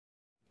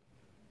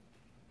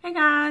Hey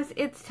guys,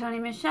 it's Tony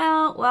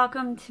Michelle.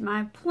 Welcome to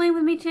my Play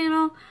With Me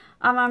channel.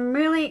 I'm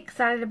really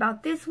excited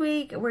about this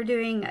week. We're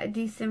doing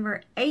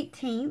December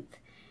 18th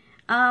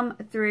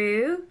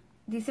through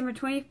December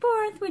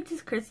 24th, which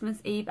is Christmas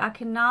Eve. I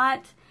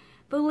cannot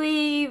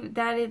believe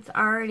that it's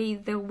already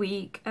the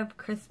week of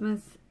Christmas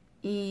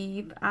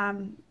Eve.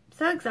 I'm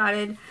so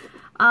excited.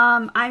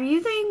 I'm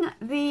using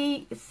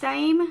the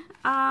same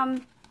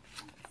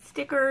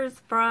stickers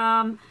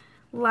from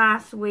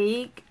last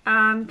week.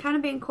 I'm kind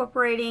of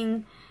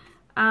incorporating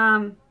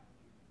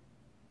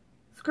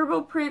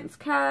Scribble Prints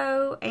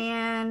Co.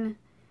 and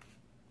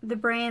the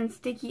brand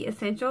Sticky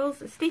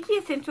Essentials. Sticky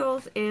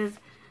Essentials is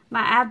my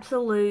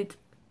absolute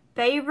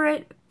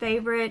favorite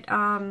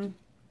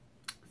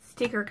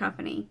sticker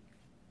company.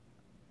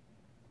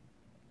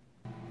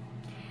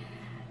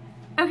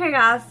 Okay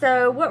guys,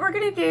 so what we're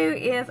going to do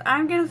is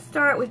I'm going to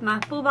start with my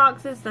full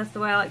boxes. That's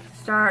the way I like to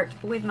start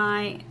with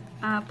my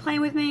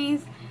Playing With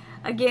Me's.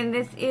 Again,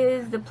 this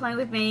is the Play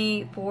With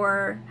Me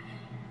for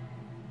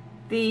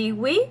the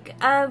week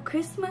of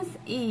Christmas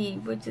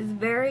Eve, which is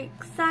very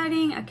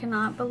exciting. I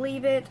cannot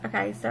believe it.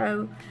 Okay,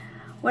 so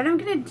what I'm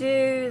going to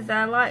do is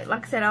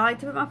like I said, I like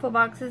to put my full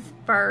boxes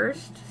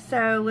first.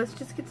 So let's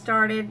just get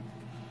started.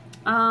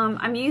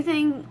 I'm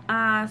using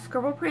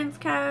Scribble Prints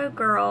Co.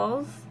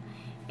 Girls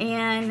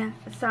and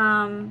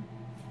some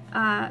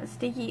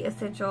Sticky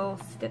Essential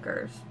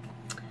stickers.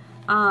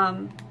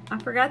 I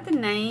forgot the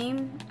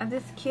name of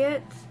this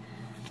kit,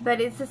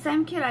 but it's the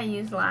same kit I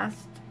used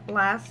last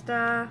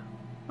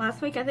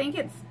week. I think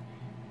it's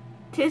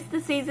 'Tis the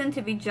Season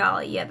to Be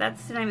Jolly. Yeah,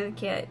 that's the name of the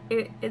kit.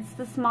 It's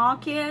the small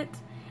kit,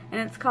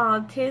 and it's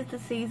called 'Tis the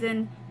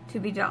Season to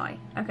Be Jolly.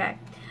 Okay.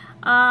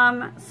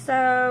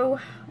 So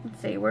let's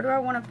see. Where do I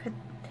want to put?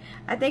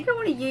 I think I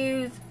want to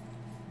use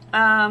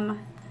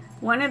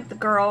one of the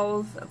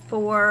girls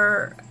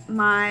for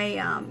my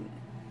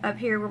up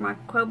here where my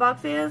quote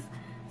box is.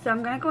 So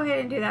I'm gonna go ahead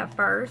and do that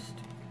first.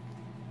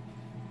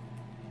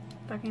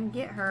 If I can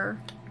get her.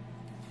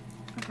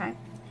 Okay.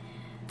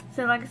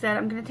 So like I said,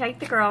 I'm going to take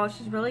the girl.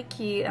 She's really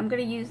cute. I'm going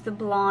to use the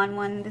blonde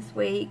one this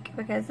week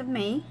because of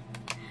me.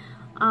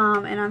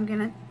 And I'm going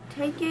to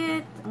take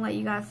it and let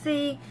you guys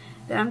see.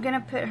 Then I'm going to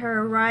put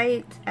her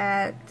right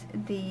at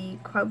the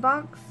quote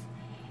box.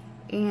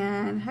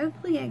 And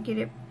hopefully I get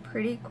it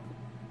pretty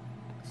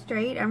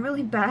straight. I'm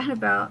really bad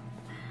about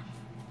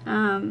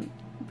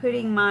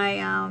putting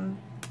my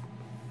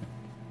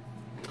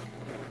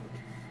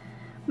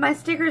my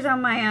stickers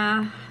on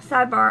my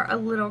sidebar a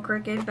little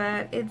crooked,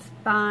 but it's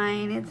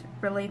fine. It's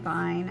really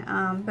fine.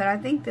 But I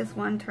think this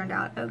one turned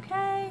out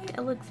okay.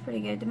 It looks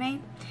pretty good to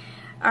me.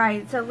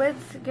 Alright, so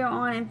let's go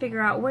on and figure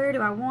out where do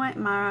I want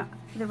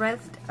the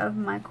rest of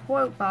my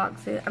quote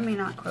boxes. I mean,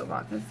 not quote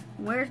boxes.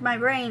 Where's my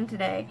brain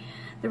today?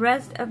 The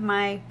rest of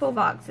my full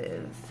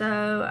boxes.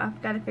 So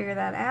I've got to figure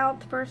that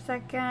out for a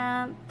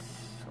second.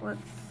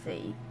 Let's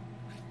see.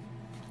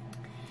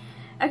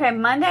 Okay,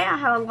 Monday I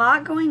have a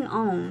lot going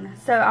on,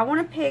 so I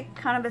want to pick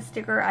kind of a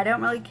sticker. I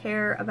don't really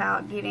care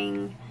about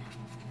getting,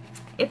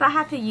 if I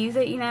have to use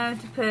it, you know,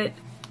 to put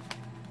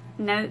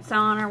notes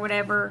on or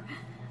whatever,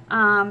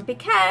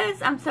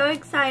 because I'm so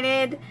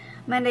excited.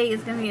 Monday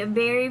is going to be a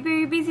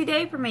very busy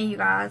day for me, you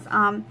guys.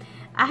 I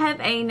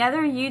have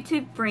another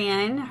YouTube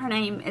friend. Her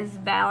name is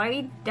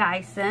Valerie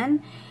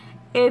Dyson.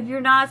 If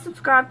you're not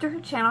subscribed to her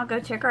channel,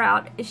 go check her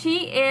out.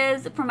 She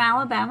is from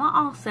Alabama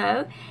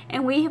also,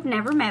 and we have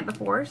never met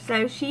before.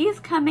 So she is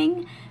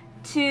coming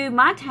to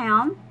my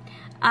town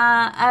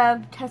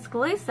of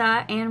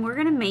Tuscaloosa, and we're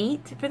going to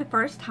meet for the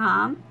first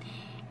time.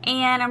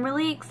 And I'm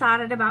really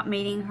excited about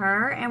meeting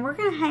her, and we're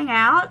going to hang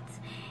out.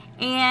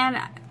 And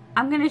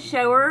I'm going to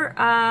show her,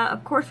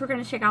 of course, we're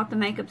going to check out the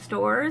makeup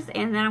stores,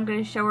 and then I'm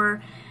going to show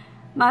her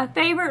my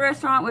favorite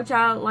restaurant, which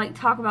I like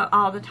talk about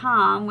all the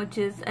time, which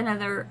is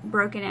another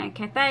Broken Egg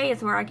Cafe,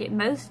 is where I get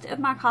most of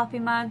my coffee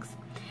mugs.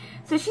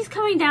 So she's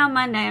coming down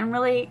Monday. I'm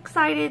really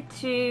excited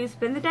to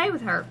spend the day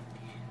with her.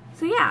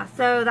 So yeah,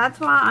 so that's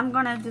why I'm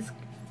going to just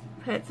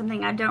put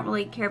something. I don't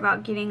really care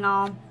about getting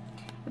all,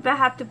 if I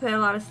have to put a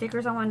lot of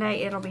stickers on one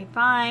day, it'll be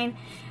fine.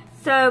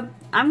 So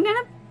I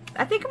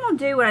think I'm going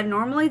to do what I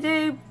normally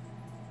do,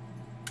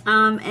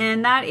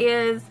 and that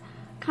is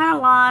kind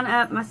of line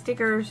up my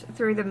stickers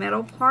through the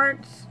middle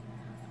parts.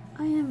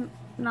 I am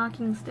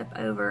knocking stuff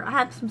over. I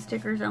have some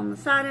stickers on the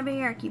side of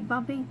here. I keep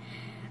bumping.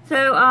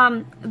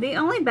 So the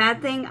only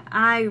bad thing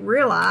I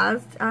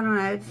realized, I don't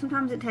know,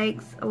 sometimes it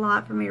takes a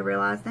lot for me to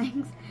realize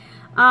things.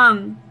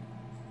 I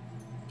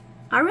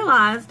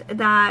realized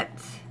that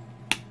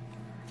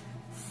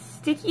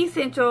Sticky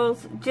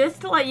Essentials,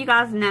 just to let you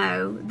guys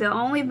know, the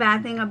only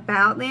bad thing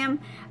about them,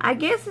 I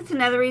guess it's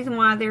another reason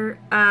why they're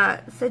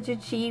such a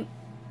cheap,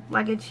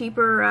 like a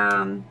cheaper,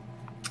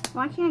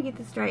 why can't I get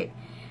this straight?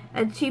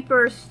 A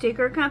cheaper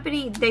sticker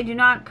company. They do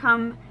not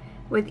come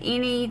with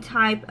any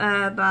type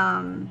of,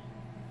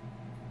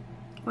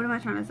 what am I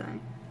trying to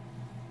say?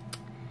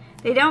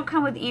 They don't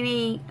come with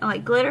any,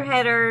 like, glitter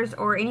headers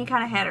or any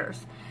kind of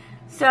headers.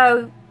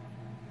 So,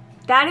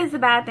 that is the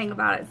bad thing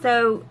about it.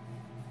 So,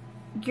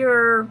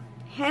 your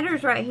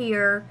headers right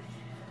here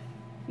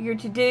your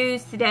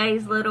to-dos,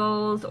 today's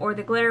littles, or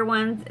the glitter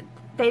ones,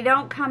 they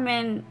don't come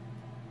in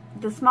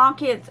the small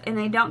kits and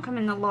they don't come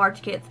in the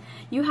large kits.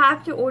 You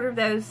have to order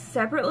those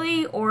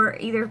separately or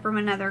either from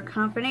another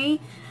company.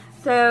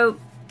 So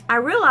I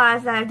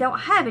realized that I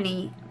don't have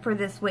any for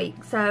this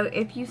week. So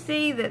if you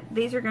see that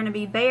these are going to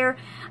be bare,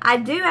 I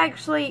do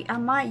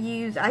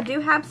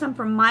have some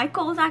from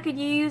Michael's I could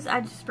use.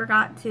 I just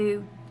forgot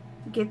to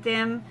get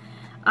them.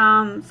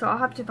 So I'll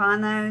have to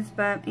find those.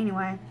 But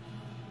anyway.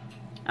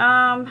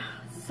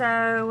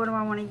 So what do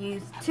I want to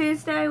use?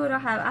 Tuesday, what do I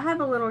have? I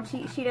have a little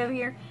cheat sheet over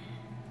here.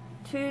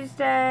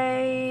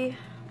 Tuesday,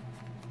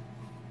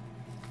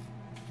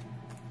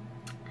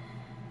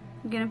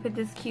 I'm going to put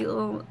this cute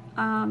little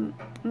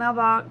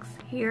mailbox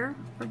here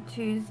for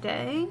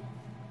Tuesday.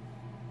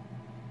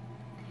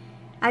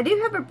 I do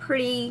have a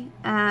pretty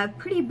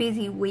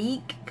busy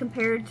week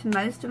compared to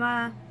most of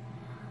my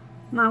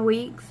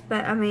weeks,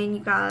 but I mean,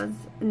 you guys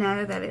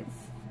know that it's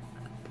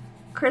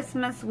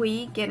Christmas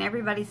week and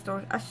everybody's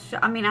store.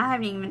 I mean, I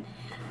haven't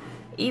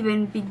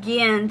even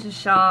begin to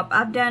shop.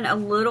 I've done a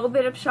little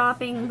bit of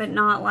shopping, but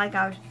not like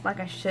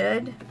I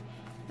should.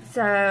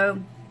 So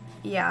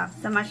yeah,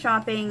 so my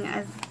shopping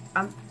is,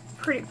 I'm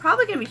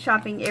probably gonna be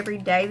shopping every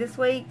day this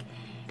week,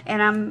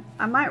 and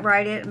I might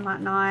write it, I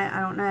might not. I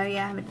don't know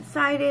yet. I haven't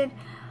decided.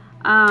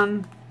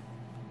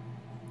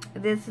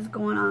 This is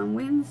going on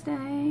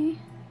Wednesday.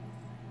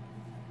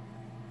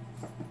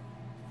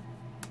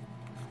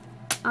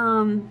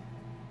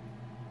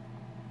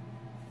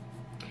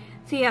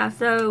 So yeah,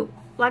 so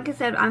like I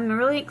said, I'm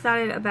really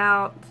excited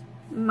about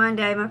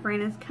Monday. My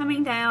friend is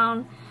coming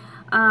down,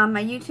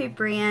 my YouTube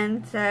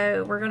friend,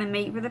 so we're going to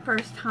meet for the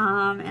first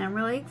time, and I'm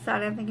really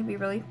excited. I think it'd be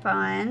really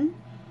fun.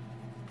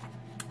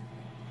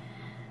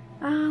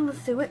 Let's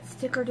see, what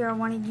sticker do I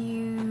want to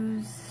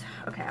use?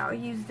 Okay, I'll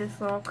use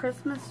this little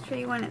Christmas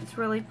tree one. It's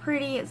really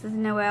pretty. It says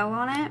Noel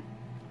on it.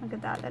 Look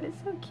at that. That is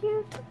so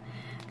cute.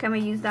 Okay, I'm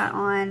going to use that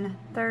on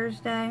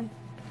Thursday.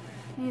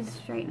 I need to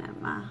straighten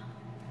up my...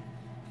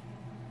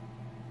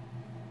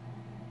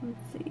 Let's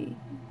see.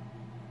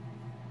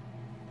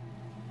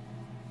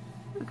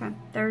 Okay,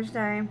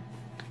 Thursday.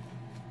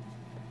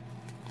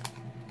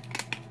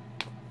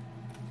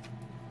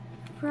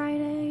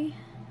 Friday.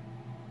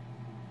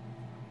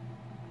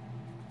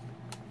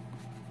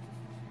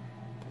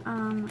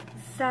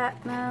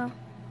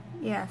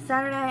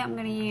 Saturday I'm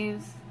gonna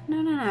use,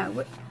 no.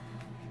 What?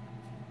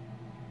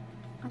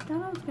 I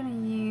thought I was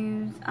gonna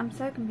use, I'm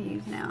so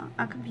confused now.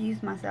 I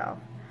confused myself.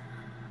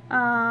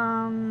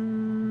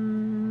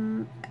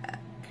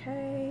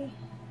 Okay.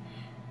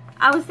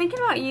 I was thinking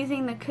about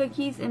using the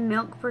cookies and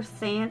milk for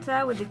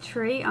Santa with the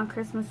tree on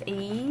Christmas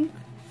Eve.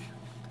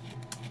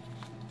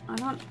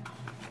 Let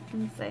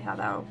me see how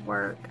that would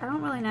work. I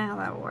don't really know how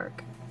that would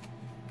work.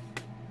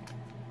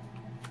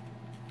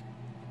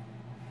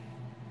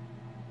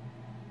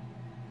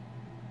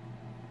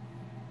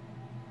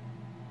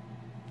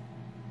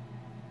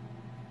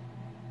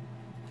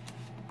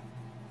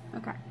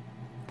 Okay.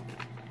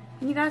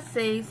 Can you guys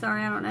see?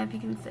 Sorry, I don't know if you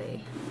can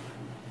see.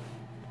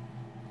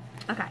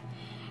 Okay.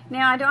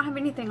 Now, I don't have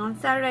anything on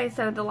Saturday,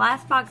 so the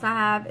last box I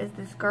have is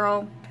this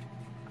girl.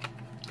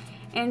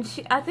 And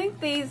I think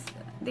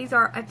these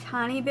are a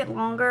tiny bit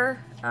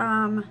longer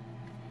than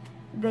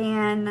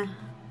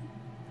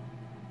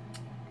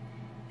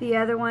the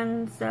other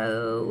one,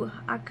 so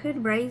I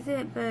could raise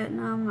it, but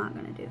no, I'm not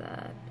going to do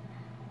that.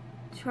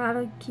 Try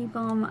to keep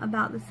them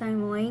about the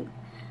same length.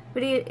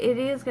 But it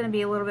is going to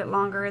be a little bit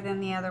longer than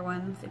the other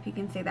ones, if you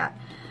can see that.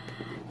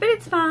 But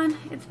it's fine.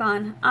 It's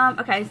fun.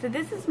 Okay, so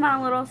this is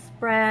my little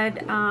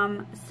spread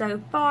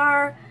so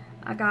far.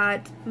 I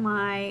got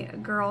my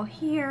girl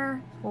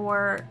here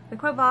for the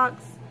quote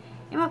box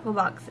and my pull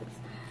boxes.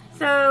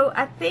 So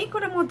I think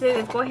what I'm going to do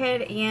is go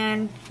ahead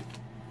and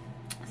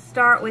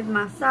start with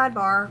my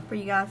sidebar for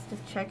you guys to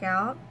check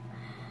out.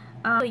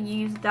 I'll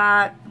use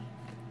that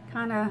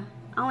kind of,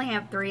 I only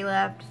have 3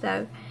 left,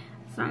 so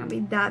it's not going to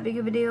be that big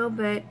of a deal,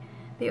 but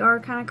they are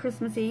kind of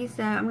Christmassy,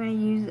 so I'm going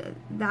to use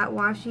that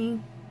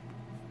washi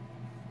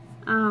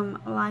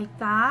like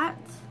that.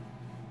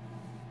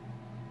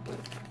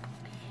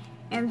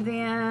 And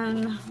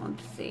then,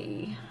 let's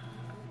see,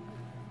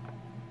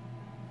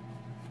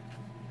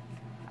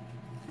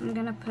 I'm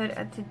going to put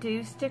a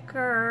to-do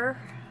sticker,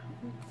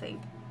 let's see,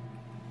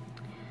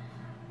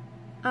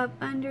 up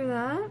under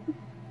that,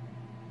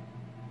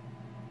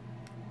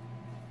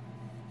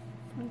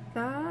 like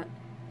that.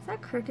 Is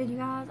that crooked, you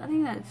guys? I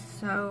think that is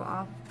so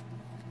off.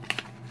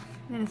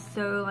 That is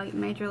so, like,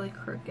 majorly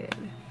crooked.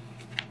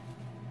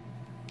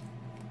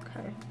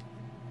 Okay.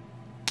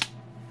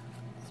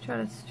 Let's try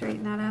to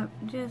straighten that up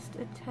just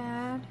a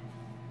tad.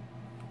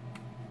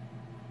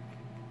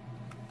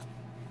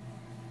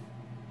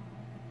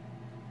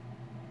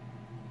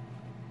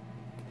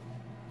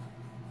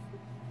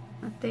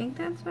 I think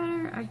that's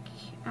better.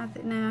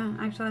 No,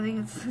 actually, I think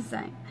it's the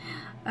same.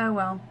 Oh,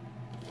 well.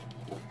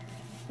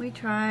 We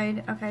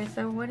tried. Okay,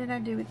 so what did I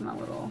do with my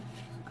little...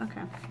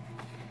 Okay.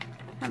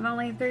 I have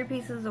only 3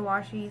 pieces of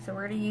washi, so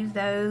we're going to use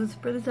those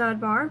for the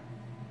sidebar.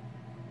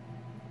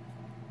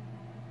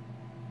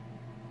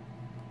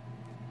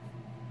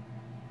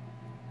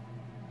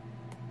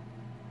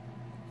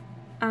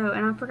 Oh,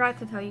 and I forgot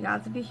to tell you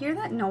guys, if you hear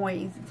that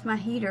noise, it's my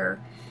heater.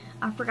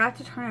 I forgot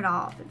to turn it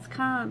off. It's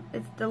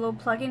the little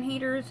plug-in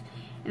heaters,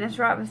 and it's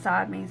right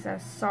beside me, so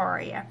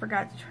sorry. I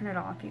forgot to turn it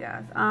off, you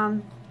guys.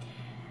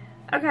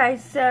 Okay,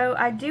 so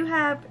I do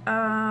have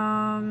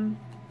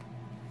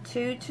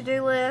 2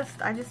 to-do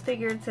lists. I just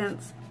figured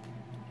since,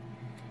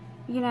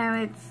 you know,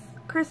 it's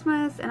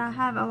Christmas and I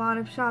have a lot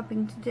of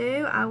shopping to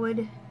do, I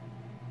would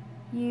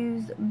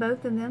use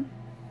both of them.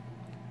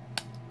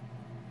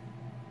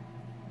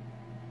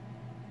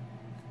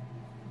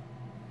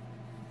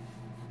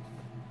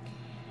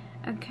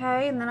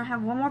 Okay, and then I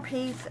have one more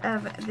piece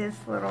of this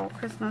little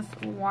Christmas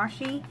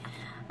washi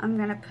I'm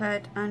going to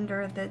put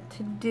under the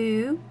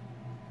to-do.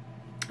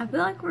 I feel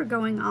like we're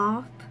going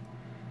off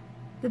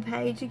the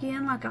page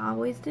again like I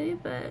always do,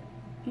 but,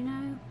 you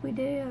know, we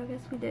do. I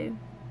guess we do.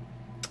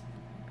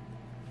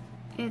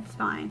 It's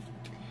fine.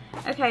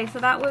 Okay, so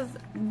that was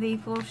the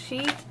full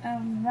sheet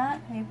of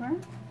that paper.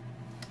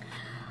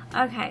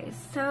 Okay,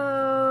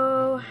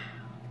 so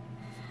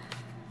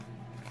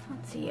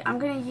let's see. I'm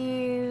going to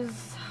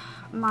use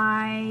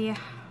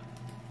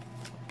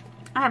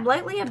I've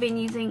been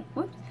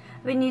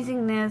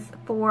using this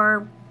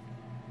for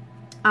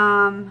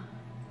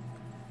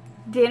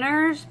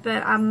dinners,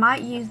 but I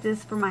might use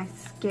this for my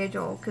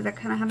schedule because I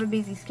kind of have a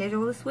busy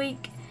schedule this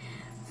week.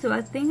 So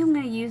I think I'm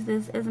going to use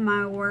this as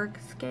my work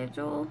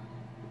schedule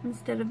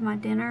instead of my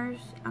dinners.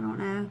 I don't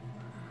know.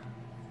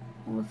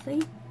 We'll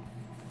see.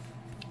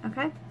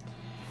 Okay.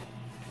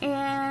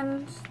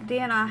 And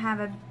then I have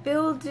a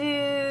bill due,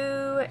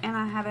 and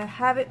I have a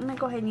habit. Let me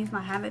go ahead and use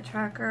my habit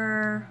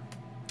tracker.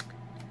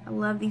 I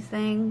love these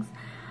things.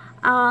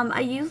 I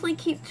usually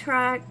keep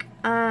track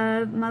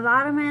of my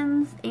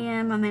vitamins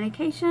and my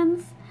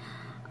medications.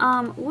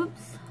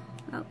 Whoops,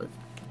 that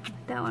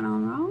went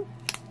on wrong.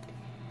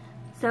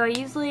 So I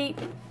usually,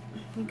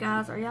 you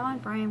guys, are y'all in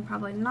frame?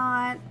 Probably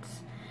not.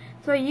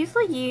 So I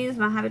usually use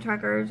my habit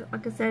trackers,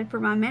 like I said, for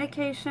my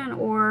medication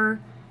or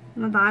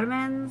my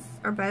vitamins,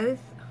 or both.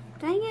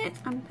 Dang it,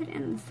 I'm putting it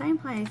in the same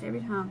place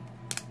every time.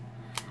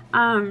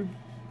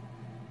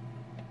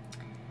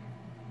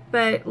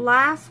 But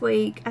last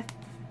week,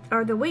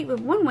 or the week,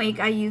 one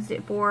week, I used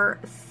it for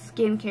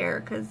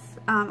skincare because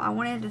I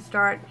wanted to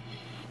start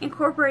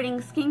incorporating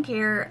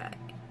skincare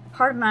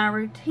part of my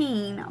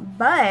routine.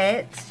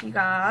 But you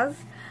guys,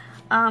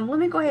 let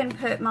me go ahead and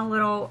put my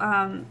little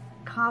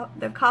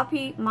the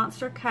Coffee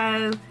Monster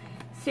Co.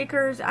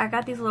 stickers. I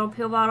got these little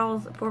pill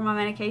bottles for my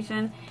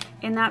medication,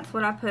 and that's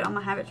what I put on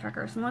my habit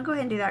tracker. So I'm gonna go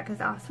ahead and do that because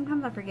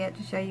sometimes I forget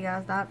to show you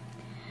guys that.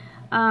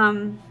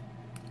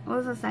 What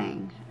was I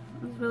saying?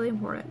 It was really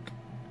important.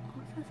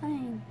 What was I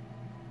saying?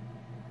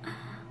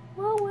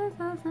 What was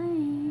I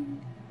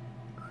saying?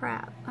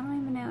 Crap. I don't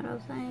even know what I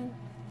was saying.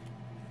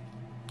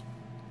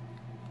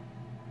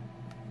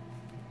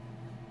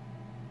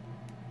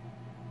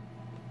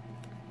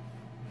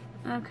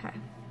 Okay.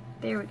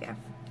 There we go.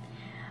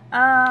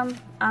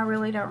 I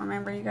really don't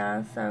remember, you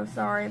guys, so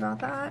sorry about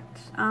that.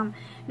 Now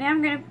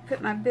I'm going to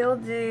put my bill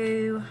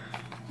due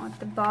at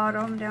the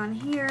bottom down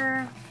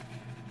here.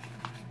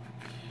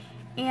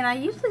 And I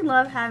usually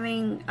love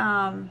having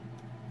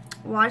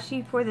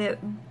washi for the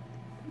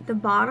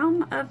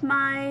bottom of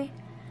my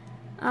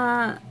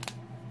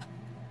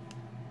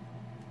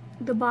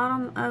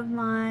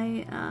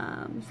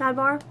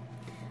sidebar,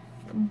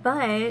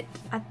 but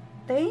I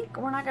think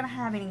we're not going to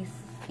have any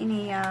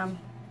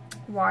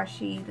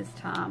washi this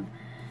time.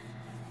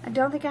 I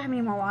don't think I have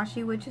any more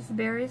washi, which is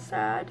very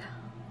sad.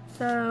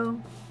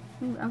 So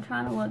I'm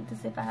trying to look to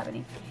see if I have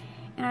any,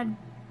 and I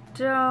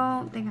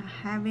don't think I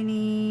have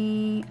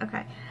any.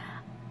 Okay,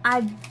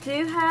 I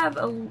do have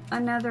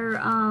another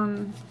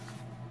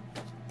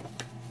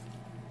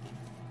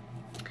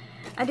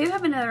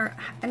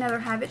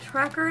habit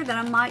tracker that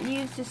I might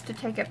use just to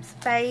take up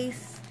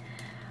space.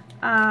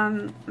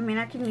 I mean,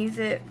 I can use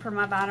it for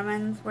my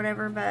vitamins,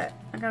 whatever, but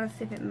I gotta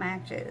see if it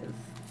matches.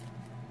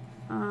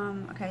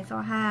 Okay, so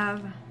I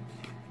have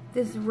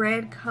this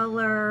red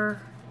color.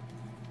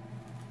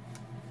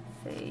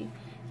 Let's see,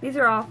 these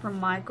are all from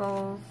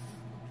Michael's.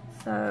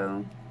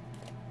 So,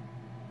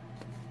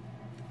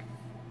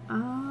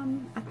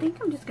 I think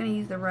I'm just gonna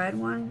use the red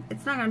one.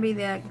 It's not gonna be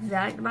the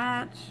exact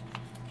match.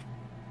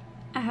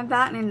 I have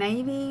that in a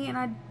navy, and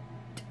I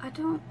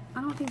don't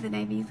think the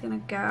navy is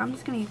gonna go. I'm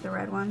just gonna use the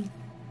red one.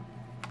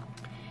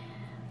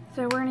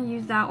 So we're gonna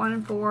use that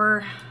one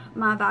for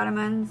my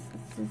vitamins.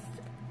 It's just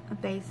a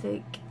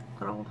basic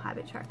little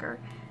habit tracker.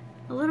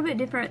 A little bit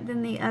different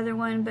than the other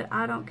one, but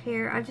I don't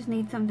care. I just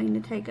need something to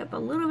take up a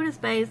little bit of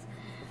space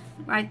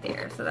right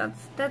there. So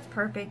that's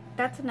perfect.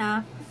 That's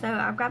enough. So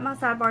I've got my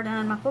sidebar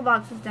done. My full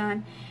box is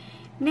done.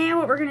 Now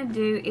what we're going to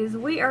do is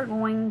we are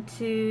going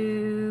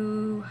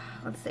to,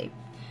 let's see.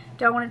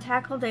 Do I want to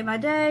tackle day by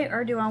day,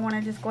 or do I want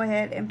to just go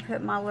ahead and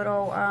put my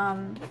little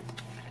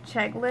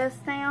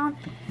checklist down?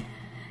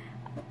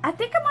 I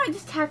think I might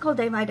just tackle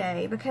day by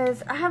day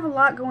because I have a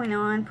lot going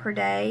on per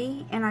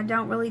day, and I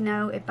don't really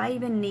know if I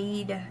even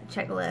need a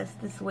checklist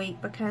this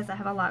week because I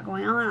have a lot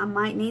going on. I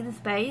might need the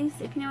space,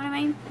 if you know what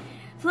I mean.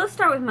 So let's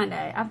start with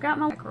Monday. I've got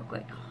my real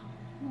quick.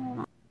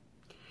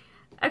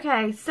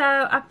 Okay,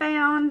 so I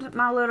found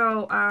my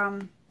little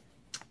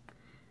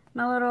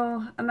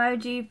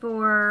emoji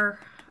for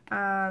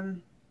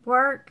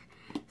work.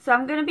 So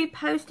I'm going to be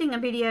posting a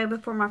video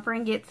before my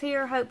friend gets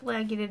here. Hopefully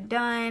I get it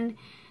done.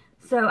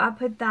 So I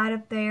put that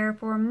up there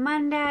for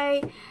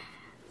Monday.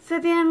 So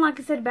then, like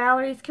I said,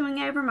 Valerie's coming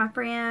over, my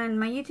friend,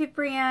 my YouTube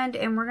friend,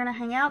 and we're going to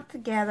hang out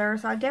together.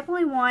 So I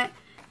definitely want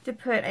to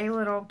put a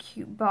little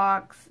cute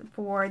box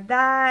for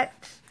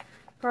that,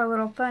 for a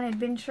little fun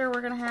adventure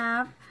we're going to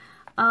have.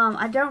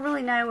 I don't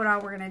really know what all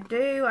we're going to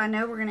do. I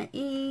know we're going to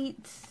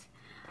eat.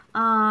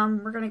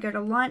 We're going to go to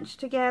lunch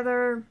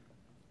together.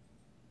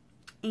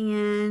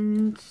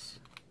 And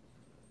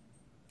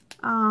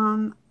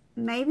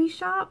maybe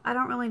shop. I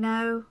don't really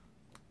know.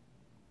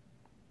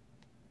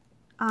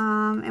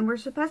 And we're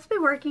supposed to be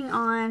working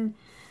on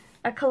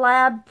a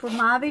collab for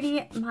my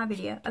video,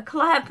 a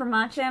collab for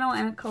my channel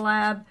and a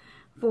collab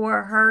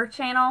for her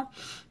channel.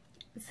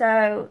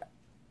 So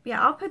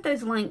yeah, I'll put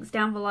those links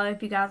down below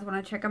if you guys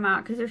want to check them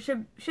out, because there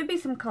should be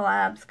some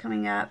collabs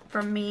coming up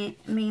from me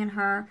and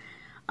her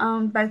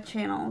on both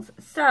channels.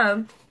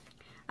 So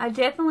I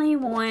definitely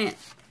want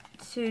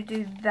to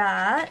do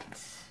that.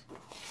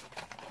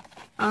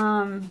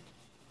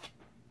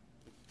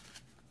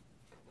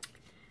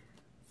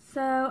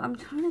 So I'm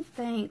trying to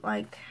think,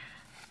 like,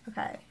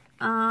 okay,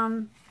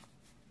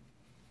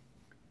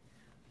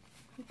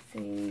 let's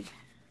see,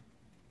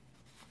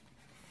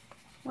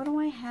 what do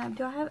I have?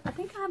 I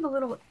think I have a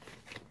little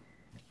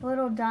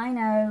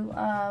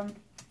dino,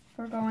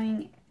 for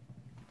going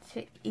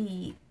to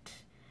eat.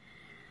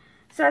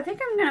 So I think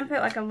I'm going to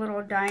put like a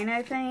little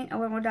dino thing, a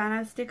little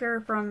dino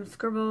sticker from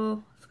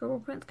Scribble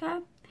Prints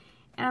Co.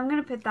 And I'm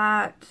going to put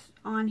that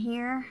on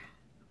here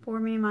for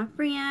me and my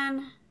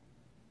friend.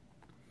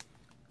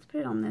 Let's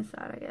put it on this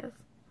side, I guess.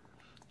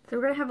 So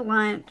we're going to have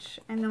lunch,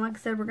 and then like I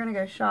said, we're going to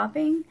go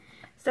shopping.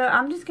 So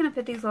I'm just going to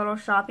put these little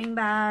shopping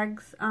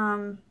bags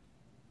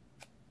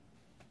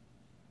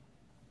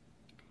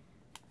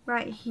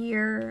right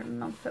here.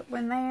 And I'll put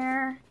one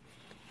there.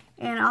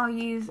 And I'll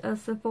use a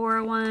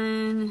Sephora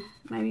one.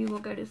 Maybe we'll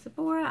go to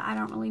Sephora. I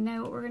don't really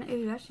know what we're going to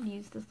do. I should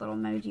use this little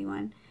emoji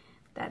one.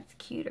 That's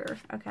cuter.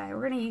 Okay,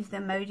 we're going to use the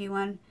emoji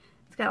one.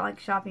 It's got like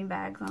shopping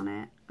bags on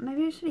it.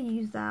 Maybe I should have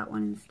used that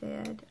one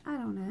instead. I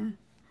don't know.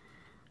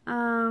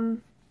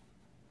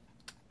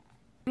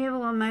 We have a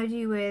little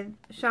emoji with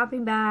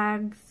shopping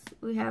bags.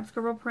 We have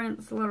Scribble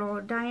Prints,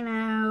 little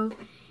dino.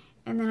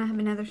 And then I have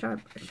another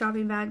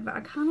shopping bag. But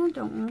I kind of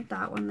don't want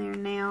that one there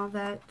now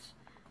that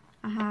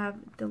I have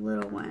the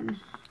little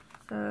one.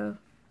 So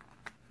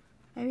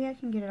maybe I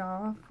can get it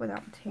off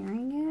without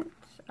tearing it.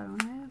 I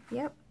don't know.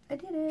 Yep, I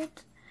did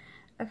it.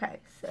 Okay,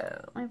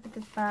 so let me put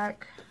this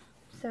back.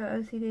 So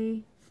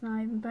OCD, it's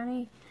not even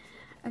funny.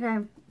 Okay,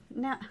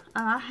 now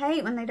I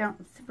hate when they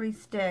don't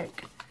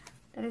re-stick.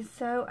 That is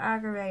so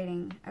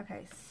aggravating.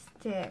 Okay,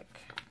 stick.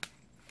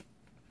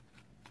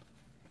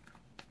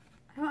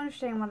 I don't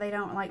understand why they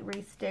don't like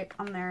re-stick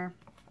on their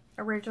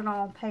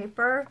original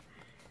paper.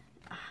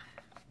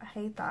 I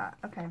hate that.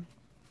 Okay.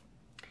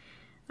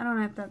 I don't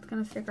know if that's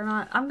going to stick or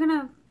not. I'm going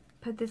to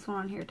put this one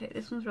on here too.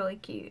 This one's really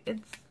cute.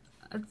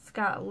 It's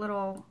got a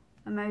little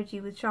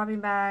emoji with shopping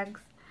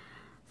bags.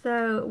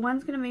 So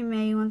one's going to be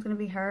me, one's going to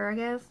be her, I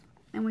guess.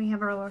 And we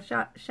have our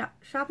little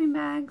shopping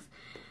bags.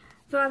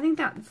 So I think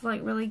that's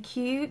like really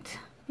cute.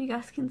 You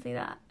guys can see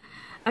that.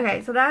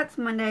 Okay, so that's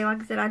Monday.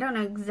 Like I said, I don't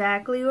know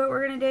exactly what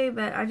we're going to do,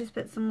 but I just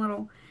put some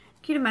little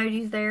cute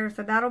emojis there.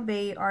 So that'll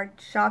be our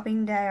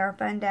shopping day, our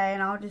fun day,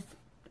 and I'll just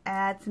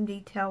add some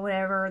detail,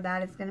 whatever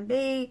that is going to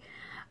be.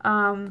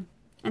 And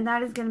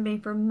that is going to be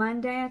for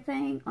Monday, I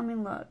think. Let me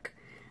look.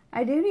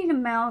 I do need to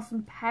mail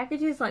some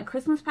packages, like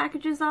Christmas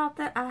packages off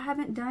that I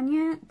haven't done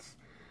yet.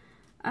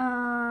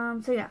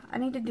 So yeah, I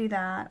need to do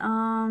that.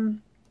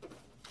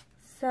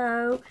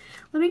 So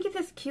let me get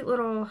this cute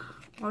little,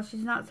 well,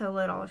 she's not so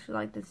little. She's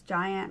like this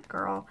giant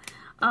girl.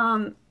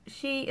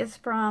 She is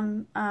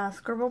from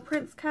Scribble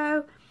Prints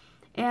Co.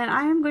 And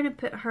I am going to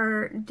put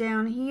her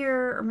down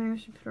here, or maybe I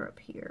should put her up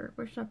here.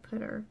 Where should I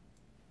put her?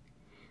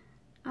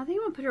 I think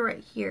I'm going to put her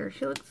right here.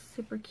 She looks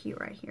super cute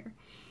right here.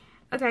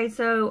 Okay,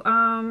 so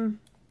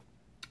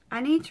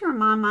I need to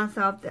remind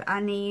myself that I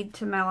need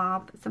to mail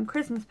off some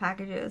Christmas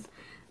packages.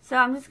 So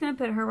I'm just going to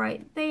put her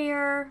right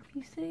there.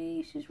 You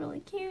see, she's really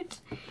cute.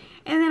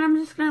 And then I'm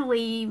just going to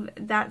leave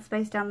that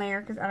space down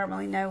there because I don't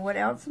really know what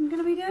else I'm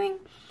going to be doing.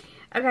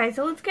 Okay,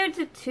 so let's go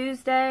to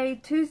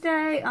Tuesday.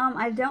 Tuesday,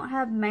 I don't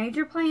have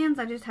major plans.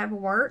 I just have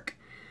work.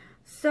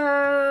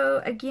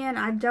 So, again,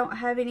 I don't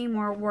have any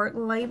more work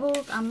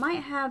labels. I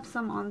might have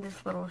some on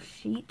this little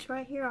sheet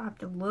right here. I'll have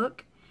to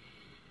look.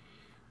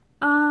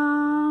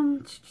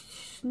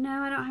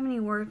 No, I don't have any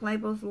work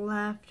labels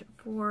left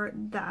for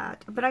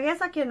that. But I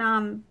guess I can,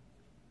 on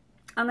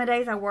the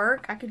days I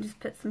work, I can just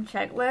put some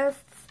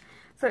checklists.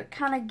 So it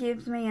kind of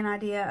gives me an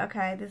idea,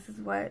 okay, this is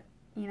what,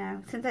 you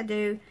know, since I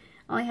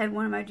only had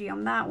one emoji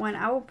on that one,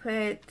 I will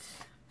put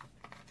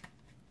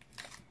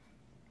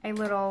a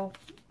little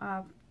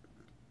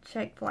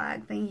check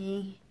flag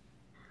thingy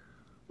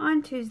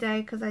on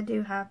Tuesday because I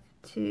do have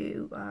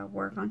to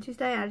work on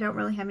Tuesday. I don't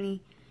really have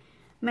any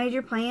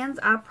major plans.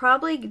 I'll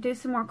probably do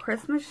some more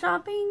Christmas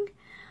shopping.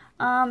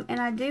 And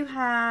I do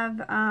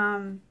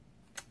have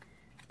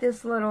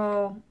this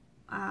little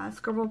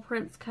Scribble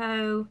Prints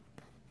Co.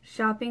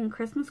 shopping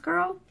Christmas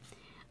girl.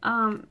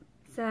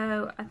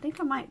 So I think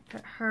I might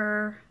put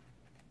her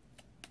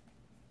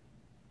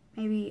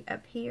maybe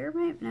up here.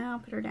 Maybe no, I'll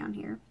put her down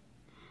here.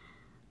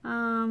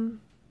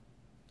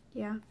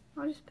 Yeah,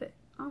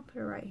 I'll put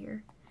her right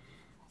here.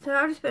 So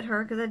I'll just put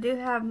her because I do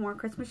have more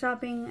Christmas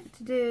shopping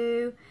to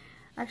do.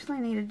 Actually,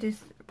 I need to do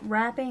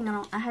wrapping.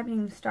 I haven't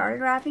even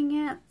started wrapping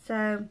yet,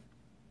 so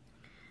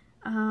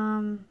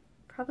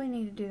probably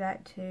need to do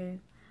that too.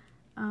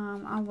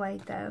 I'll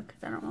wait though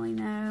because I don't really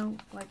know.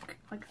 Like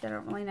I said, I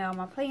don't really know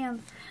my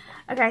plans.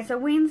 Okay, so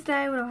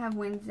Wednesday, what do I have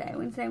Wednesday?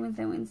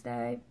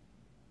 Wednesday.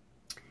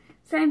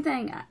 Same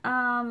thing.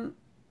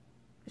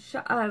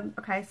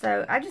 Okay,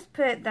 so I just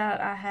put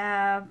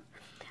that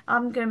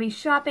I'm going to be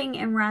shopping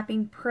and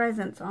wrapping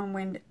presents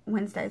on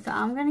Wednesday. So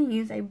I'm going to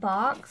use a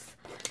box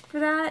for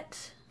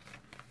that.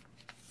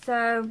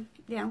 So,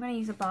 yeah, I'm going to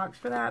use a box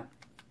for that.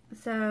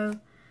 So,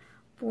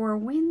 for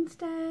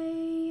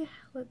Wednesday,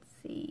 let's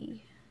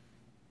see.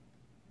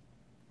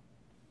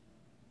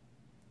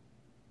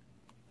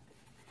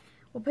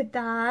 We'll put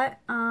that.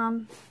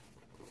 I'm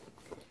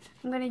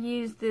going to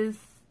use this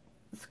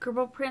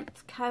Scribble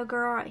Prints Co.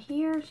 girl right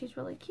here. She's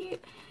really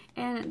cute.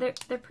 And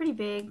they're pretty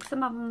big.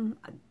 Some of them,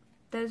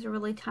 those are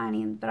really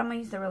tiny. But I'm going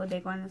to use the really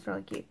big one. It's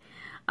really cute.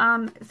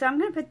 So I'm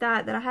going to put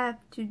that I have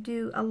to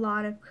do a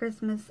lot of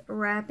Christmas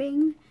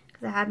wrapping.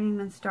 Because I haven't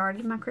even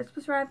started my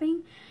Christmas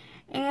wrapping.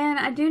 And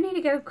I do need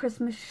to go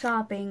Christmas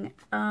shopping.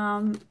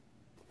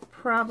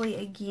 Probably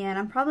again.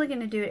 I'm probably going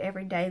to do it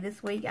every day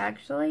this week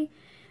actually.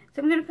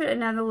 So I'm going to put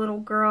another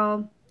little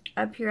girl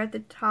up here at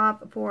the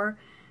top for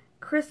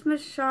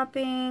Christmas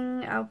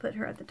shopping. I'll put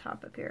her at the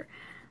top up here.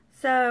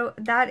 So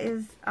that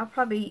is, I'll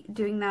probably be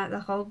doing that the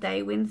whole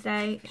day,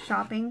 Wednesday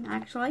shopping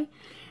actually.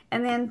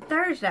 And then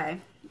Thursday,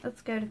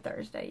 let's go to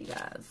Thursday, you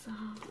guys.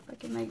 If I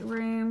can make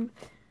room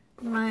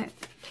for my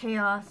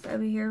chaos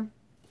over here.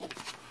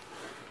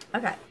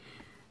 Okay,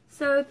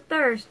 so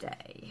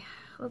Thursday,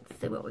 let's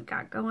see what we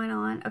got going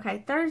on.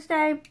 Okay,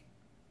 Thursday,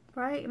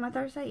 right? Am I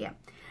Thursday? Yeah.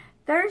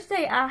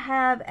 Thursday, I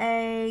have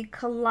a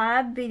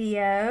collab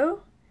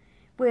video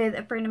with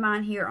a friend of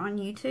mine here on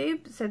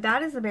YouTube. So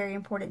that is a very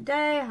important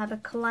day. I have a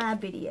collab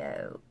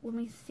video. Let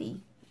me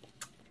see.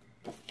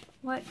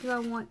 What do I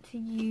want to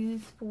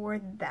use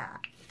for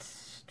that?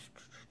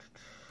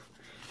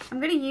 I'm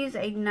going to use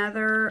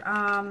another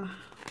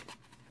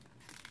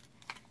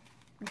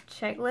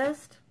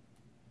checklist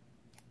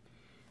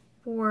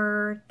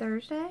for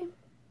Thursday.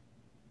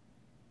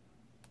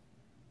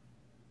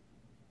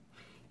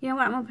 You know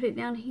what? I'm going to put it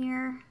down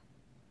here.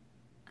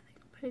 I think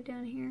I'll put it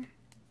down here.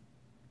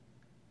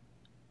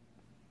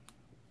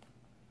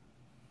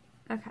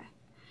 Okay.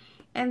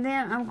 And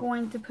then I'm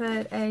going to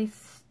put a...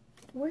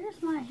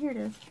 Where's my... Here it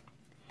is.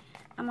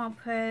 I'm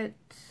going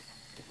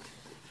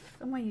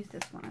to use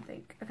this one, I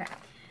think. Okay.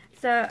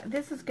 So,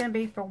 this is going to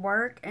be for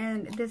work.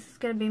 And this is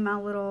going to be my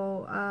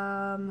little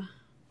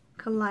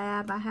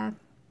collab I have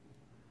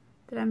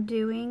that I'm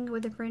doing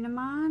with a friend of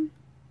mine.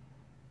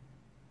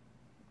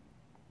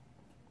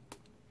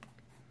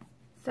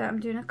 So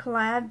I'm doing a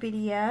collab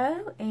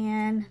video,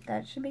 and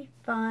that should be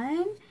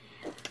fun.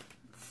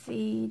 Let's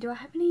see, do I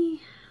have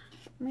any,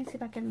 let me see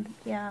if I can,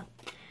 yeah.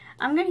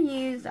 I'm going to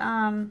use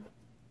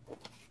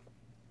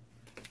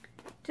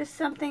just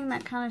something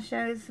that kind of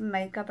shows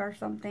makeup or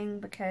something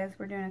because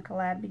we're doing a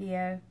collab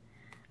video.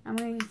 I'm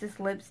going to use this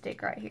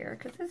lipstick right here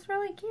because it's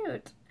really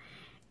cute.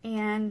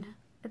 And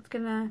it's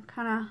going to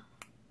kind of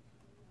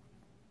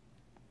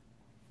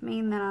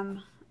mean that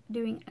I'm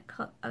doing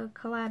a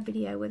collab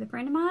video with a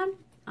friend of mine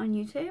on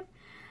YouTube.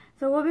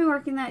 So we'll be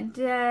working that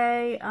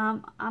day.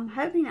 I'm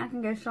hoping I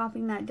can go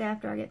shopping that day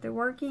after I get through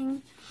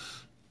working.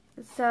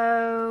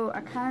 So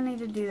I kind of need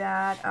to do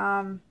that.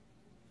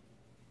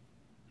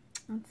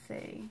 Let's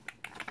see.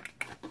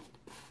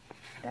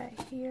 That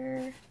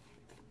here.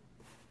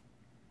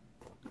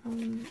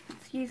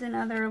 Let's use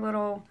another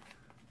little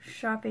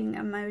shopping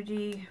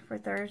emoji for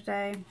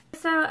Thursday.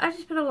 So I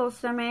just put a little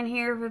snowman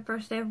here for the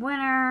first day of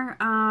winter.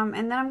 And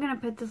then I'm going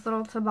to put this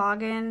little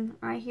toboggan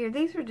right here.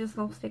 These are just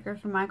little stickers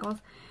from Michael's.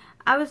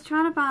 I was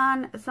trying to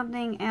find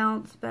something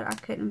else, but I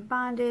couldn't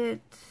find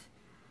it.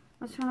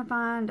 I was trying to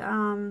find,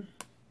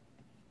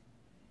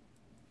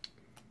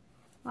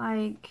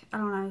 like, I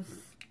don't know.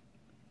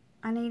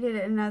 I needed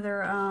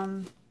another,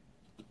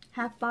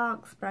 half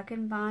box, but I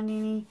couldn't find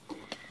any.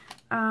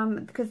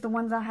 Because the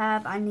ones I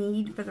have, I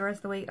need for the rest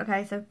of the week.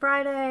 Okay, so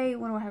Friday,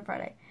 what do I have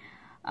Friday?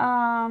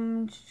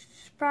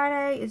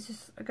 Friday is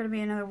just going to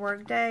be another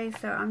work day,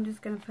 so I'm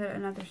just going to put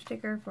another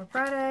sticker for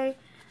Friday.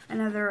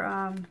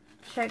 Another,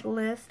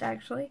 checklist,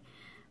 actually,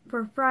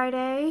 for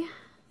Friday.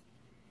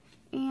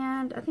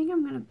 And I think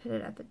I'm going to put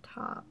it at the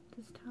top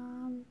this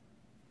time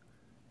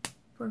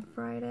for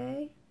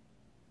Friday.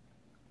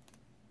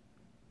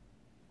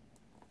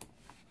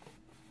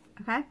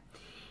 Okay.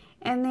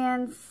 And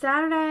then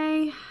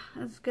Saturday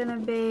is going to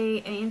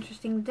be an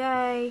interesting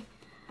day.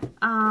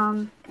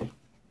 I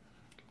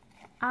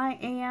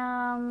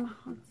am,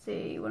 let's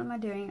see, what am I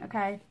doing?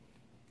 Okay.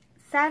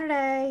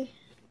 Saturday,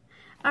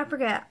 I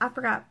forgot.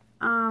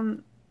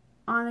 On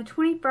the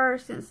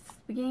 21st, since the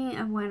beginning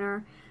of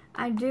winter,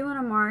 I do want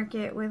to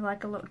market with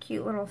like a little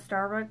cute little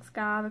Starbucks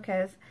guy,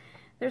 because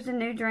there's a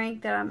new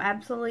drink that I'm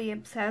absolutely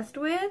obsessed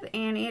with,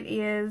 and it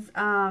is,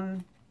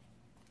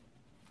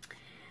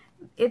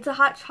 it's a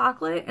hot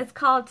chocolate. It's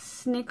called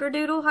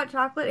Snickerdoodle hot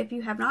chocolate. If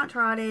you have not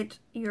tried it,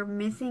 you're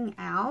missing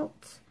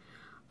out.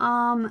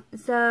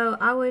 So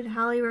I would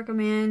highly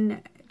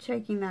recommend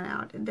checking that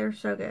out. They're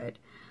so good.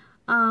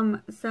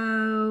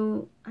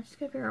 So I just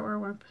gotta figure out where I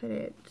want to put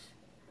it.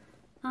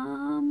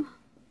 I'll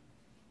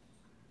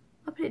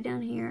put it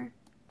down here.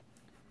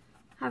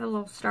 I have a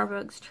little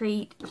Starbucks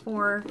treat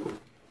for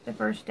the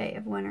first day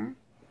of winter.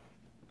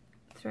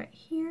 It's right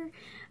here.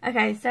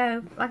 Okay,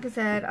 so like I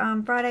said,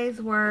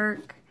 Friday's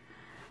work.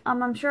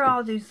 I'm sure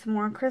I'll do some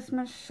more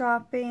Christmas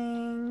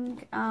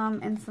shopping,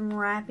 and some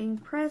wrapping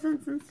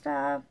presents and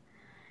stuff.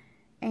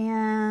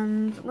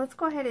 And let's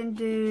go ahead and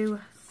do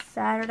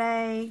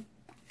Saturday.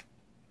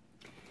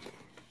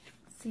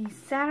 Let's see,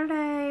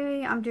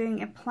 Saturday I'm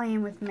doing a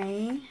plan with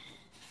me.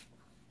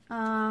 So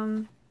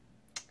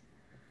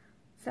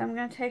I'm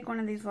going to take one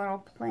of these little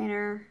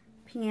planner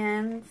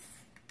pens.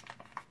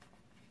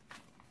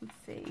 Let's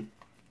see.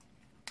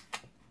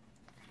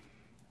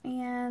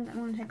 And I'm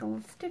going to take a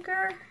little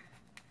sticker.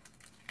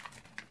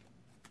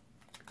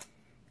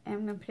 And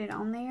I'm going to put it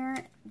on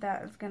there.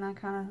 That is going to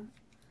kind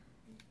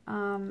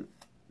of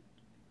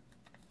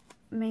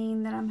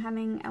mean that I'm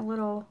having a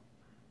little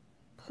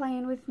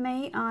plan with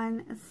me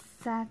on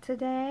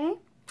Saturday.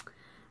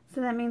 So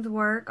that means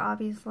work,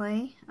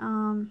 obviously.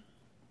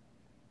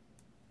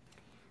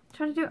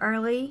 Try to do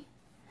early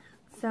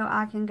so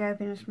I can go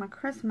finish my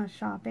Christmas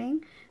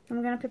shopping. So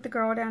I'm going to put the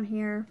girl down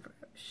here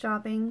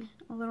shopping,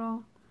 a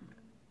little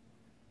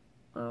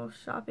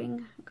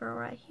shopping girl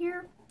right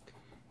here,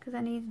 because I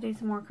need to do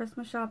some more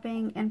Christmas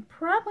shopping and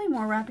probably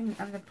more wrapping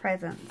of the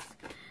presents.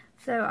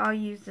 So I'll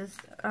use this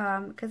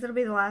because it'll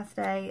be the last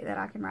day that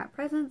I can wrap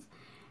presents,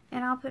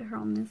 and I'll put her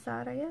on this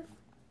side, I guess,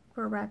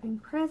 for wrapping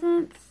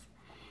presents.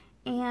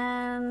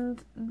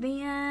 And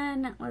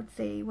then let's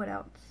see what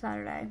else.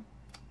 Saturday.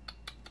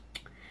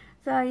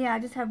 So yeah, I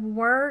just have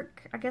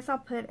work. I guess I'll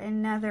put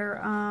another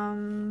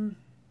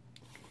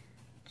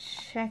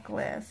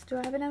checklist. Do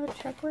I have another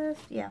checklist?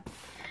 Yeah.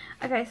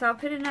 Okay, so I'll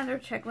put another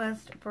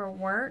checklist for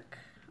work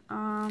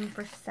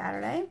for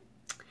Saturday.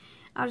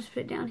 I'll just put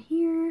it down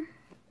here.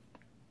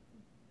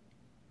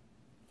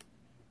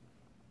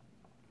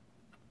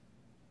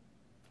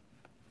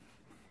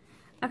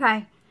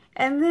 Okay,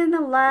 and then the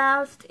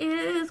last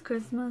is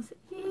Christmas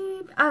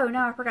Eve. Oh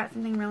no, I forgot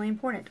something really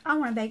important. I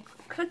want to bake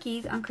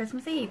cookies on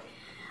Christmas Eve.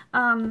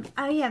 Oh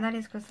yeah, that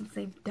is Christmas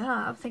Eve. Duh,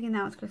 I was thinking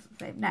that was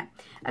Christmas Eve. No.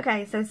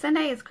 Okay, so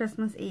Sunday is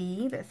Christmas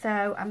Eve.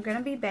 So I'm going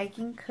to be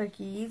baking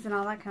cookies and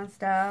all that kind of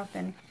stuff,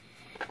 and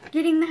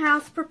getting the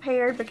house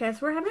prepared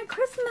because we're having a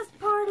Christmas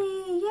party.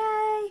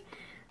 Yay!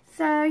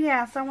 So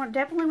yeah, so I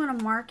definitely want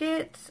to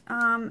market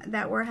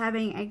that we're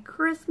having a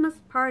Christmas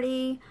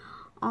party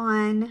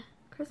on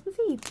Christmas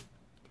Eve.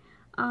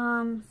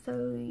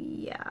 So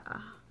yeah,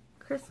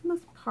 Christmas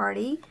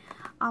party.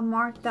 I'll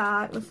mark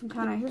that with some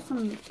kind of, here's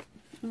some,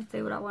 let's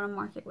see what I want to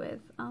mark it with.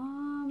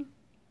 I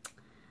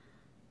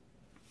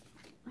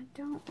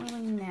don't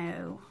really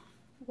know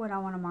what I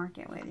want to mark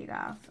it with, you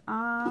guys.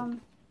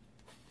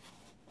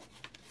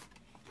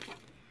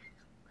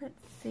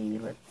 Let's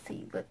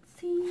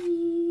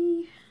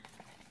see.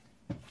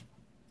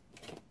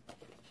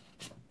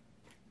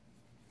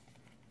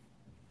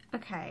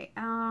 Okay,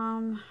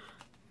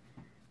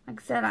 like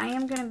I said, I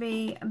am going to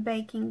be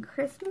baking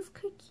Christmas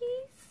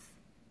cookies.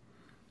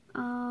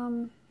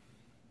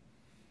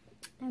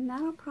 And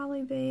that'll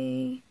probably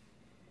be,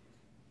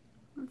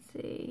 let's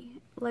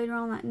see, later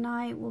on that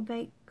night we'll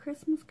bake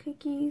Christmas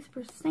cookies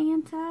for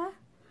Santa.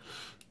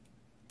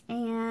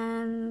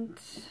 And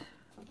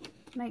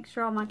make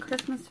sure all my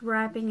Christmas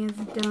wrapping is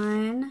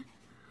done.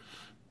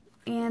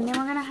 And then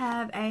we're going to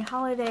have a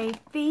holiday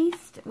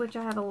feast, which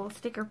I have a little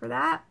sticker for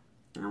that.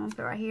 I'm going to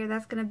put it right here.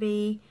 That's going to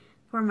be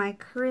for my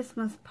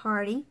Christmas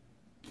party.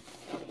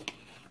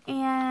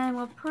 And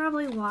we'll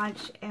probably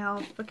watch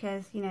Elf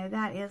because, you know,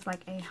 that is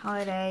like a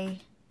holiday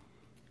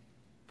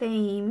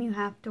theme. You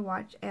have to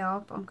watch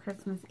Elf on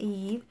Christmas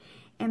Eve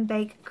and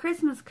bake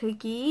Christmas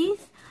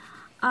cookies.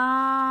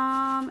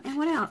 And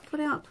what else?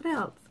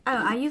 Oh,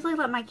 I usually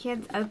let my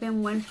kids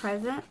open one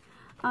present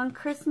on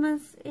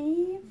Christmas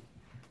Eve.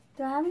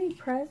 Do I have any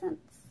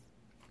presents?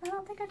 I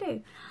don't think I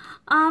do.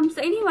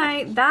 So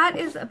anyway, that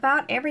is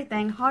about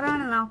everything. Hold on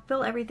and I'll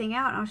fill everything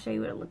out and I'll show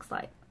you what it looks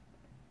like.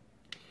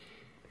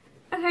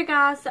 Okay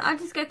guys, so I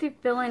just got through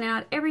filling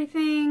out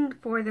everything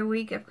for the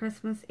week of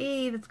Christmas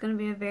Eve. It's going to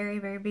be a very,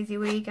 very busy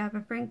week. I have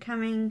a friend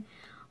coming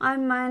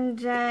on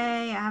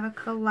Monday. I have a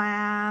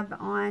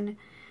collab on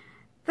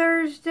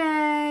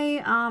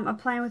Thursday, a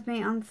plan with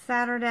me on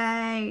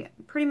Saturday,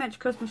 pretty much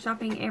Christmas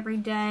shopping every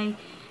day.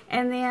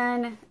 And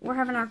then we're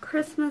having our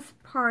Christmas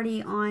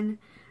party on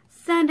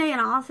Sunday, and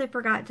I also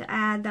forgot to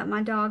add that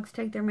my dogs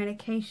take their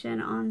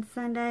medication on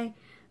Sunday.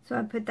 So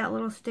I put that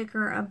little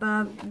sticker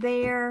above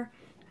there.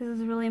 This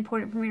is really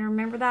important for me to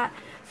remember that.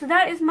 So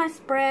that is my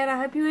spread. I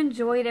hope you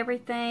enjoyed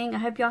everything. I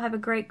hope y'all have a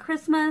great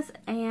Christmas,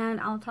 and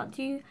I'll talk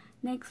to you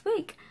next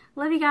week.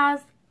 Love you guys.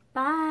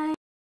 Bye.